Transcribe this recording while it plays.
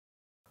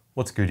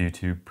What's good,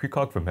 YouTube?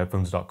 Precog from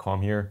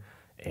headphones.com here,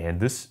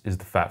 and this is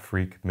the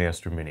FatFreq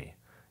Maestro Mini.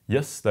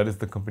 Yes, that is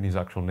the company's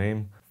actual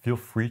name. Feel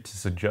free to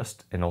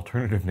suggest an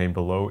alternative name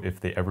below if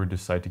they ever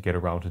decide to get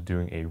around to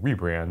doing a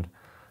rebrand,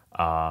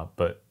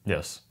 but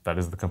yes, that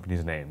is the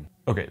company's name.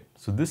 Okay,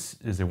 so this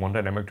is a one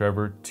dynamic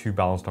driver, two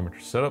balanced armature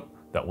setup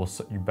that will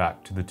set you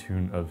back to the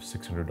tune of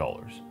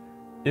 $600.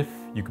 If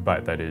you could buy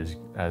it, that is,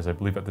 as I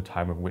believe at the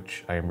time of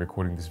which I am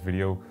recording this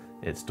video,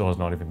 it still has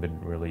not even been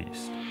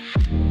released.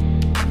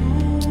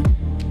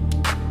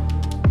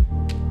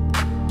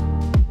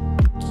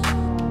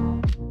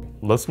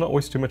 Let's not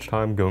waste too much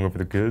time going over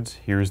the goods.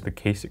 Here's the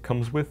case it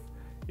comes with.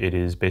 It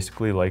is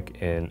basically like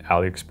an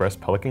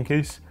AliExpress Pelican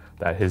case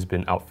that has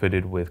been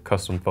outfitted with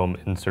custom foam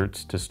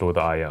inserts to store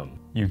the IM.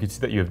 You can see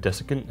that you have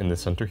desiccant in the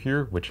center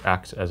here, which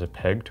acts as a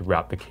peg to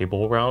wrap the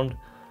cable around.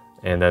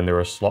 And then there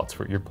are slots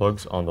for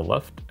earplugs on the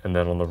left, and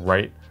then on the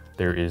right,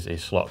 there is a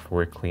slot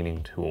for a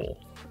cleaning tool.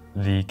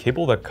 The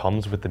cable that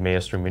comes with the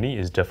Maestro Mini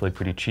is definitely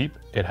pretty cheap.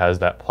 It has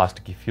that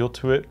plasticky feel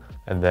to it,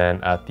 and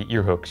then at the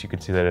ear hooks, you can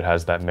see that it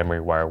has that memory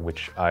wire,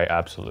 which I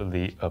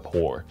absolutely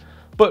abhor.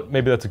 But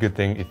maybe that's a good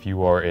thing if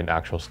you are an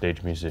actual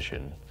stage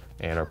musician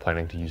and are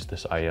planning to use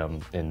this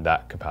IM in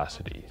that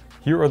capacity.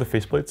 Here are the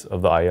faceplates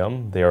of the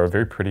IM. They are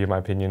very pretty in my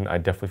opinion. I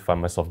definitely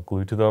find myself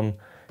glued to them.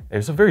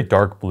 It's a very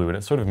dark blue, and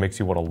it sort of makes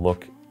you want to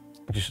look,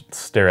 just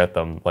stare at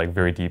them like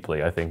very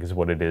deeply, I think is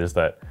what it is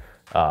that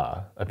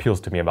appeals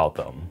to me about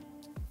them.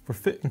 For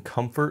fit and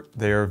comfort,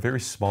 they are very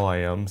small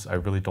IMs. I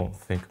really don't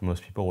think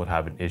most people would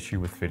have an issue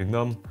with fitting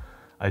them.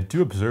 I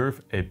do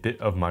observe a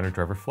bit of minor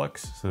driver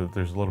flex, so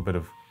there's a little bit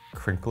of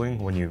crinkling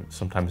when you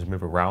sometimes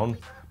move around,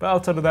 but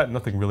outside of that,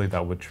 nothing really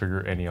that would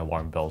trigger any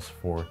alarm bells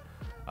for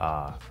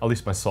at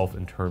least myself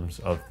in terms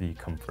of the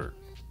comfort.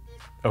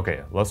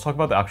 Okay, let's talk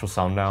about the actual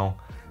sound now.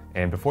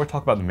 And before I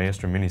talk about the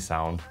Maestro Mini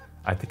sound,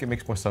 I think it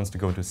makes more sense to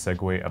go into a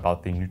segue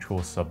about the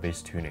neutral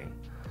sub-bass tuning.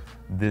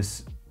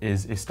 This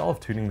is a style of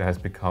tuning that has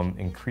become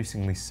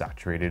increasingly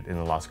saturated in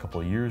the last couple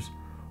of years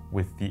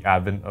with the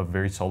advent of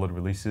very solid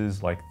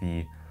releases like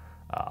the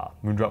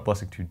Moondrop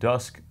Blessing to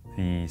Dusk,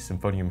 the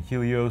Symphonium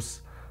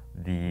Helios,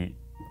 the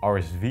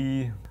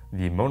RSV,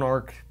 the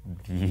Monarch,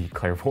 the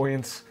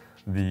Clairvoyance,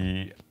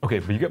 Okay,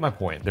 but you get my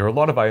point. There are a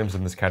lot of items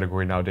in this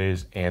category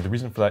nowadays, and the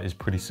reason for that is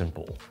pretty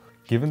simple.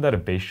 Given that a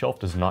bass shelf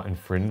does not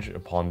infringe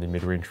upon the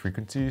mid-range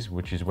frequencies,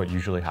 which is what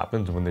usually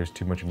happens when there's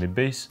too much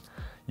mid-bass,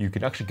 you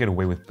can actually get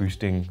away with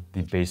boosting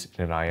the bass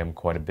in an IM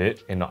quite a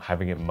bit and not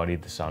having it muddy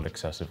the sound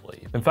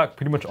excessively. In fact,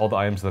 pretty much all the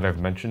IMs that I've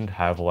mentioned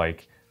have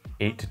like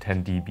 8 to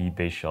 10 dB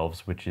bass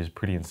shelves, which is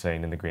pretty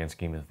insane in the grand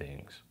scheme of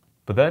things.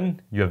 But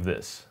then you have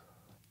this.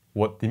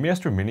 What the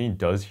Maestro Mini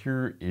does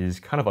here is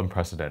kind of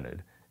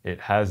unprecedented. It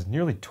has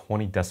nearly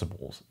 20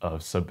 decibels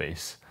of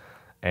sub-bass.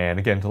 And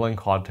again, to lend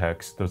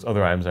context, those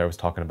other IMs I was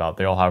talking about,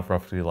 they all have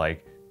roughly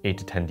like 8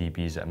 to 10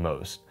 dBs at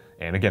most.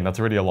 And again, that's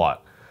already a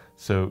lot.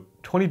 So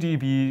 20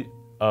 dB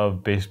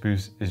of bass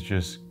boost is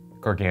just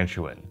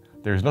gargantuan.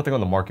 There's nothing on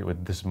the market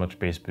with this much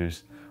bass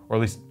boost, or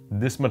at least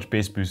this much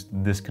bass boost,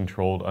 this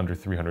controlled under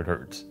 300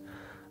 hertz.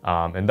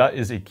 And that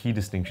is a key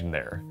distinction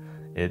there.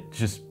 It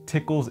just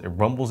tickles, it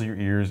rumbles your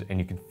ears, and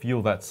you can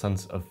feel that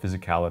sense of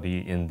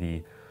physicality in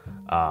the,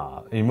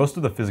 and most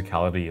of the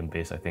physicality in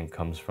bass I think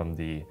comes from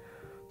the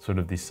sort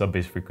of the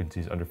sub-bass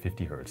frequencies under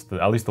 50 hertz,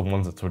 at least the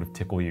ones that sort of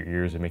tickle your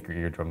ears and make your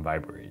eardrum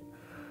vibrate.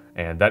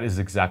 And that is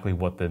exactly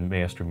what the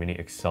Maestro Mini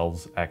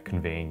excels at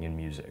conveying in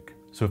music.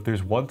 So if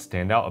there's one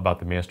standout about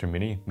the Maestro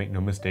Mini, make no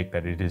mistake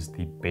that it is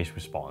the bass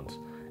response.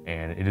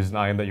 And it is an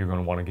IM that you're going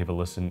to want to give a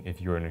listen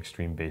if you're an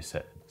extreme bass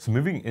head. So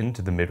moving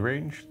into the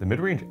mid-range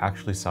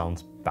actually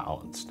sounds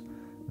balanced.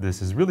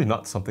 This is really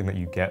not something that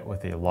you get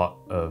with a lot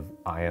of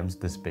IMs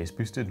this bass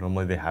boosted.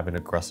 Normally they have an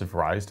aggressive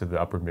rise to the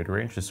upper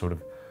mid-range to sort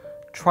of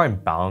try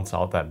and balance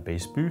out that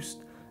bass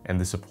boost, and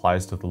this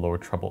applies to the lower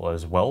treble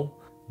as well.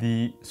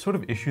 The sort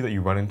of issue that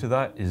you run into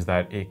that is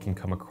that it can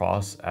come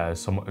across as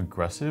somewhat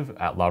aggressive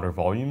at louder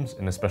volumes,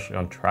 and especially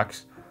on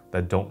tracks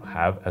that don't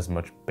have as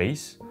much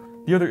bass.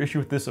 The other issue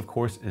with this, of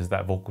course, is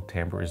that vocal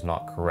timbre is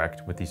not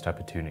correct with these type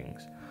of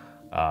tunings.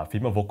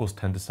 Female vocals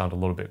tend to sound a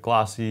little bit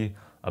glassy,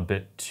 a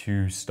bit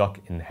too stuck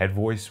in head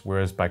voice,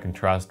 whereas by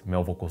contrast,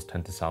 male vocals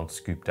tend to sound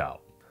scooped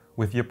out.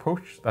 With the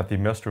approach that the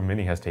Maestro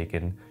Mini has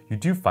taken, you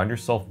do find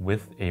yourself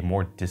with a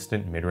more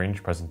distant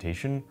mid-range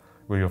presentation,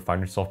 where you'll find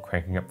yourself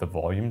cranking up the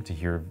volume to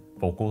hear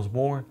vocals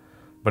more,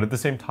 but at the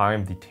same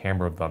time, the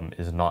timbre of them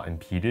is not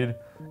impeded,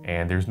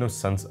 and there's no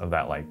sense of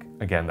that, like,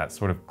 again, that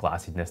sort of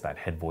glassiness, that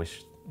head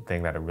voice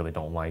thing that I really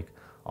don't like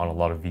on a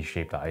lot of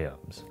V-shaped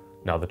IMs.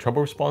 Now, the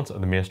treble response of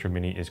the Maestro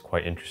Mini is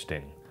quite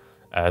interesting.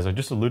 As I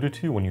just alluded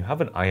to, when you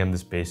have an IM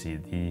this bassy,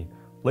 the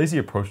lazy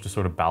approach to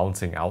sort of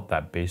balancing out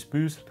that bass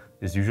boost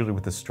is usually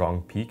with a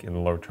strong peak in the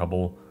lower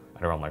treble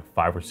at around like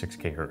 5 or 6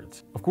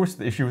 kHz. Of course,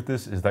 the issue with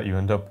this is that you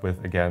end up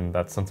with, again,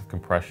 that sense of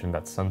compression,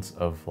 that sense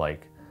of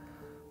like,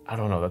 I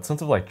don't know, that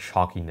sense of like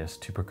chalkiness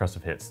to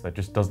percussive hits that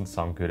just doesn't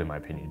sound good in my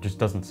opinion. It just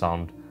doesn't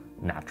sound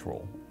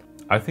natural.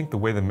 I think the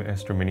way the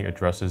Maestro Mini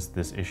addresses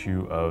this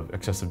issue of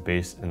excessive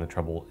bass in the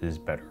treble is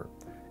better.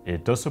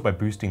 It does so by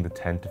boosting the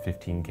 10 to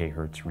 15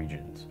 kHz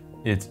regions.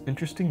 It's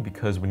interesting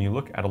because when you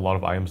look at a lot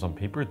of IMs on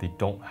paper, they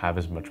don't have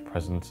as much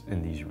presence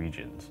in these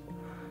regions.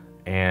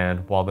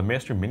 And while the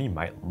Maestro Mini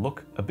might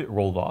look a bit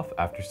rolled off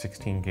after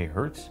 16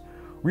 kHz,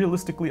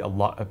 realistically a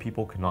lot of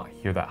people cannot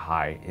hear that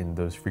high in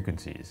those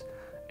frequencies.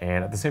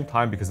 And at the same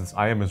time, because this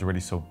IM is already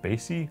so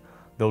bassy,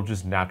 they'll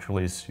just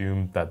naturally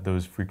assume that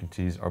those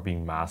frequencies are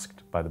being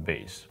masked by the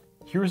bass.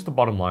 Here's the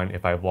bottom line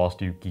if I've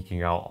lost you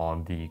geeking out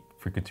on the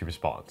frequency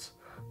response.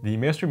 The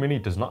Maestro Mini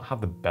does not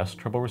have the best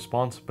treble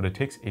response, but it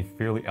takes a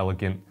fairly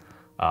elegant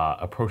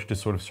approach to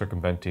sort of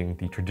circumventing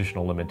the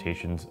traditional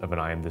limitations of an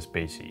IM this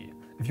bassy.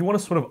 If you want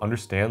to sort of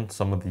understand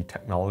some of the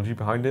technology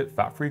behind it,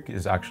 FatFreq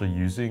is actually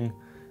using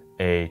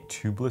a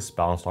tubeless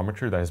balanced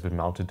armature that has been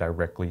mounted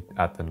directly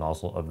at the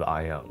nozzle of the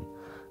IM.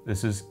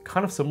 This is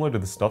kind of similar to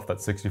the stuff that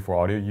 64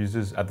 Audio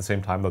uses. At the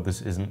same time, though,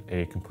 this isn't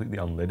a completely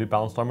unlidded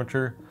balanced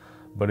armature,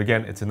 but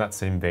again, it's in that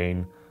same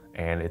vein,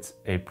 and it's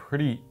a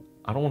pretty,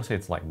 I don't want to say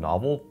it's like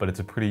novel, but it's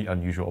a pretty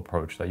unusual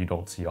approach that you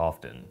don't see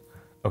often.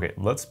 Okay,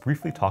 let's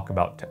briefly talk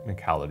about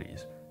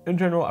technicalities. In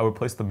general, I would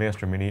place the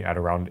Maestro Mini at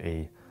around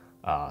a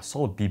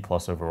solid B+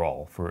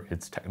 overall for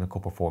its technical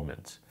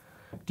performance.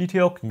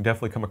 Detail can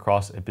definitely come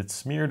across a bit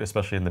smeared,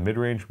 especially in the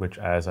mid-range, which,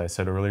 as I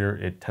said earlier,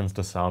 it tends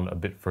to sound a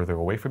bit further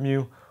away from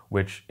you,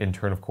 which in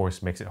turn, of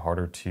course, makes it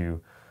harder to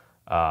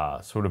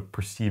sort of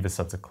perceive a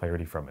sense of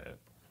clarity from it.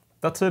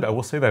 That said, I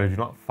will say that I do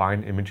not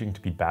find imaging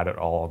to be bad at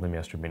all on the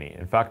Maestro Mini.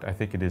 In fact, I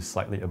think it is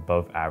slightly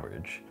above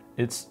average.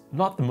 It's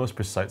not the most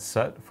precise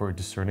set for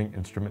discerning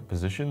instrument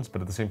positions,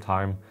 but at the same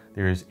time,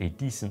 there is a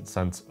decent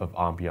sense of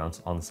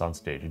ambiance on the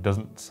soundstage. It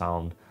doesn't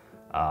sound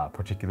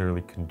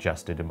particularly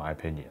congested, in my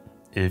opinion.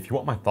 If you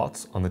want my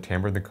thoughts on the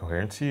timbre and the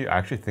coherency, I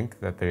actually think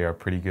that they are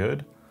pretty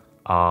good.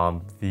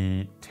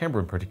 The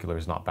timbre in particular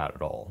is not bad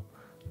at all.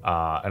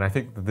 And I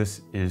think that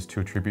this is to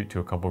attribute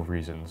to a couple of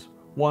reasons.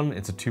 One,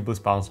 it's a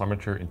tubeless balanced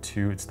armature, and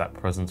two, it's that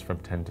presence from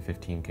 10 to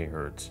 15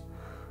 kHz.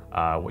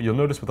 What you'll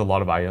notice with a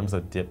lot of IMs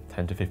that dip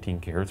 10 to 15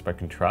 kHz by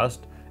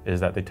contrast is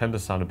that they tend to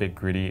sound a bit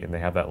gritty, and they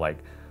have that like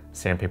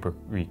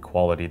sandpapery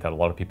quality that a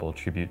lot of people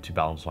attribute to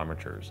balanced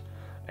armatures.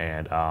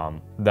 And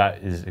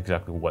that is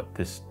exactly what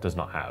this does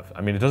not have.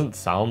 I mean, it doesn't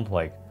sound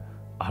like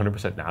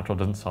 100% natural. It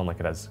doesn't sound like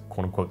it has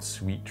quote unquote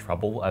sweet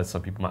treble, as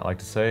some people might like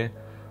to say.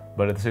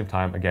 But at the same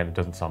time, again, it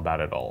doesn't sound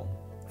bad at all.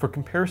 For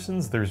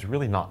comparisons, there's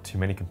really not too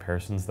many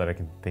comparisons that I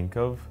can think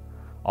of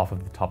off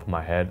of the top of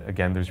my head.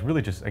 Again, there's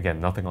really just, again,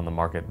 nothing on the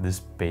market this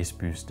bass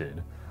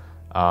boosted.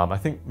 I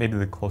think maybe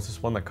the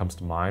closest one that comes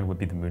to mind would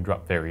be the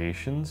Moondrop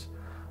Variations.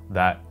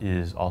 That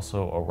is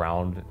also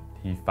around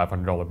the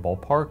 $500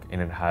 ballpark,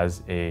 and it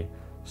has a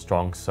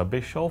strong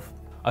sub-bass shelf.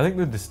 I think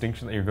the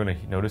distinction that you're going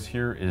to notice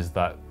here is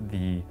that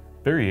the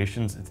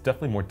Variations, it's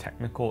definitely more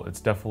technical,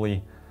 it's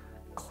definitely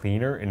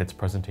cleaner in its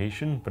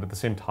presentation, but at the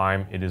same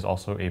time, it is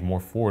also a more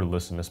forward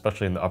listen,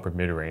 especially in the upper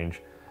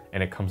mid-range,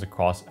 and it comes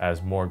across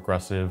as more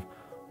aggressive,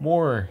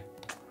 more,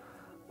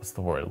 what's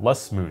the word,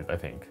 less smooth, I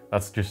think.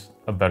 That's just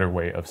a better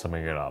way of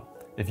summing it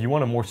up. If you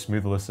want a more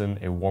smooth listen,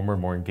 a warmer,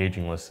 more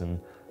engaging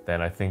listen,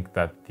 then I think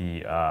that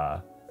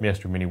the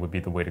Maestro Mini would be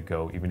the way to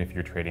go, even if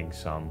you're trading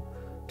some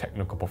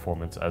technical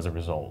performance as a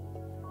result.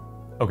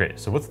 Okay,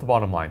 so what's the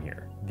bottom line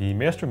here? The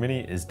Maestro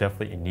Mini is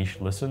definitely a niche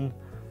listen,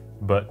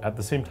 but at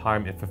the same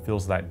time, it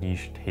fulfills that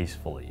niche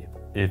tastefully.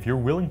 If you're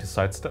willing to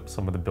sidestep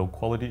some of the build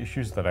quality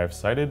issues that I've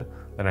cited,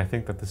 then I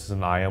think that this is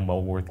an IM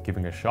well worth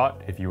giving a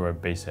shot if you are a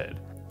bass head.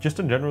 Just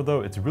in general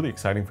though, it's really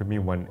exciting for me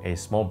when a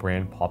small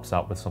brand pops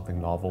out with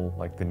something novel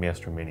like the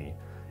Maestro Mini,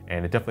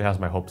 and it definitely has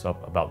my hopes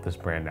up about this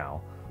brand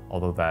now,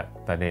 although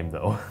that name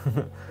though.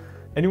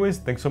 Anyways,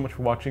 thanks so much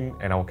for watching,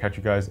 and I will catch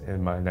you guys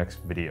in my next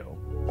video.